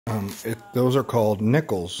Those are called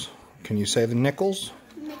nickels. Can you say the nickels?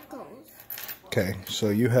 Nickels. Okay, so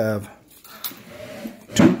you have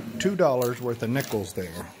 $2 worth of nickels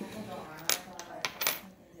there.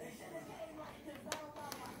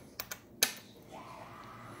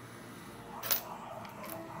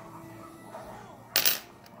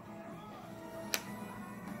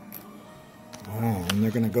 Oh, and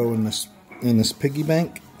they're gonna go in this piggy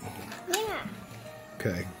bank? Yeah.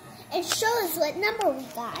 Okay. It shows what number we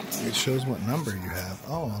got. It shows what number you have.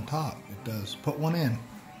 Oh, on top it does. Put one in.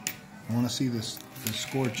 I want to see this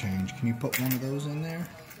score change. Can you put one of those in there?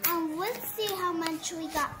 Let's see how much we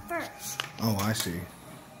got first. Oh, I see.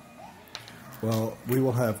 Well, we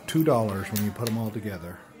will have $2 when you put them all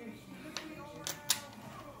together.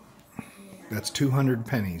 That's 200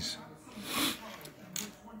 pennies.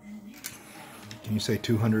 Can you say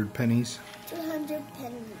 200 pennies? 200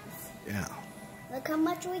 pennies. Yeah. Look how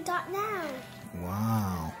much we got now.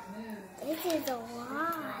 Wow. This is a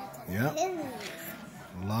lot of Yep. pennies.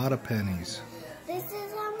 A lot of pennies. This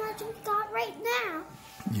is how much we got right now.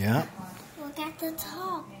 Yeah. Look at the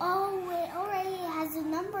top. Oh, it already has a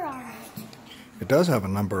number on it. It does have a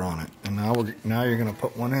number on it. And now you're going to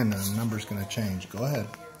put one in and the number's going to change. Go ahead.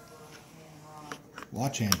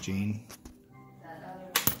 Watch, Aunt Jean.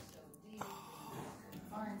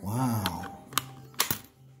 Wow.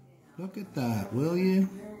 Look at that, will you?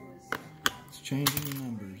 It's changing the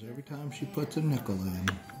numbers every time she puts a nickel in.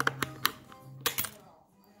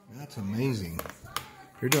 That's amazing.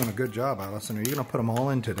 You're doing a good job, Allison. Are you going to put them all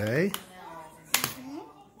in today? Mm-hmm.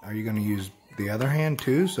 Are you going to use the other hand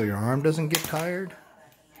too so your arm doesn't get tired?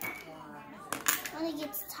 When it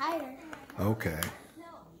gets tired. Okay.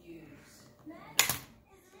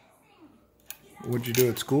 What'd you do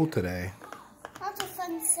at school today? Lots of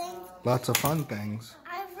fun things. Lots of fun things.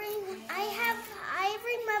 I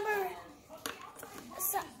remember.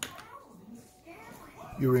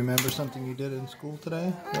 You remember something you did in school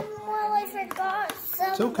today? Well, I forgot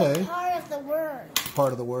some It's okay. part of the word.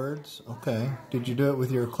 Part of the words? Okay. Did you do it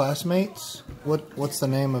with your classmates? What's the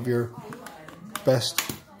name of your best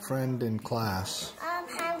friend in class?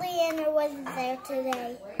 Allie wasn't there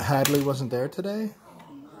today. Hadley wasn't there today?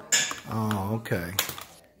 Oh, okay.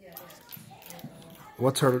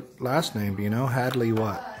 What's her last name? Do you know? Hadley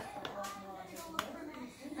what?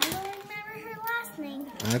 I don't remember her last name.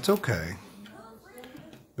 That's okay.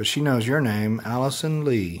 But she knows your name, Allison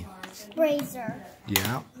Lee. Razor.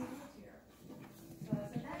 Yeah.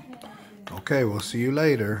 Okay, we'll see you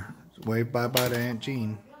later. Wave bye-bye to Aunt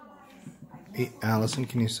Jean. Allison,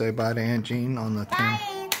 can you say bye to Aunt Jean on the 10? Bye,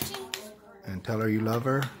 Aunt Jean. And tell her you love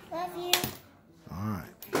her? Love you. All right.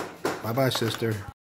 Bye-bye, sister.